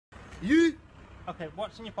You. Okay,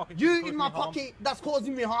 what's in your pocket? You in my pocket. That's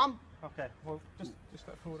causing me harm. Okay, well, just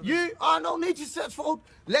step forward. You. I don't need to step forward.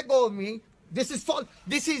 Let go of me. This is fault.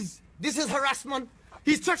 This is harassment.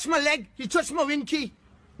 He's touched my leg. He touched my winky.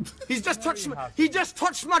 He's just touched me. He just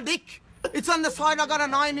touched my dick. It's on the side. I got a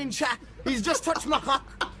 9-inch. He's just touched my cock.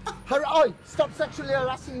 Oi, stop sexually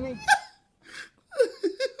harassing me.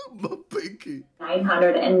 My pinky.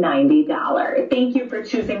 $990. Thank you for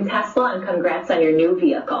choosing Tesla and congrats on your new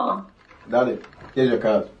vehicle. Daddy, here's your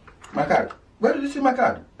card. My card? Where did you see my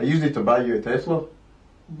card? I used it to buy you a Tesla.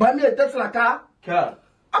 Buy me a Tesla car? Car.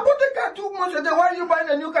 I bought the car 2 months ago. Why are you buying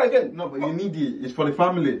a new car again? No, but you need it. It's for the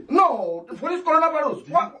family. No, for this coronavirus.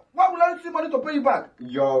 Why will I receive money to pay you back?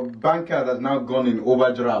 Your bank card has now gone in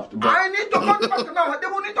overdraft. But I need to come back now. They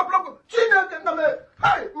will need to block.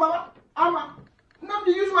 Hey, Mama, Amma. Now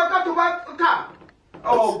you use my car to buy a car.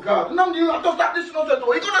 Oh God! Now you have to stop this nonsense.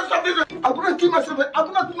 You're gonna stop this. I'm gonna kill myself.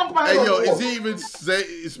 I'm gonna knock my head. Hey yo, off the wall. is he even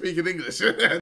speaking English?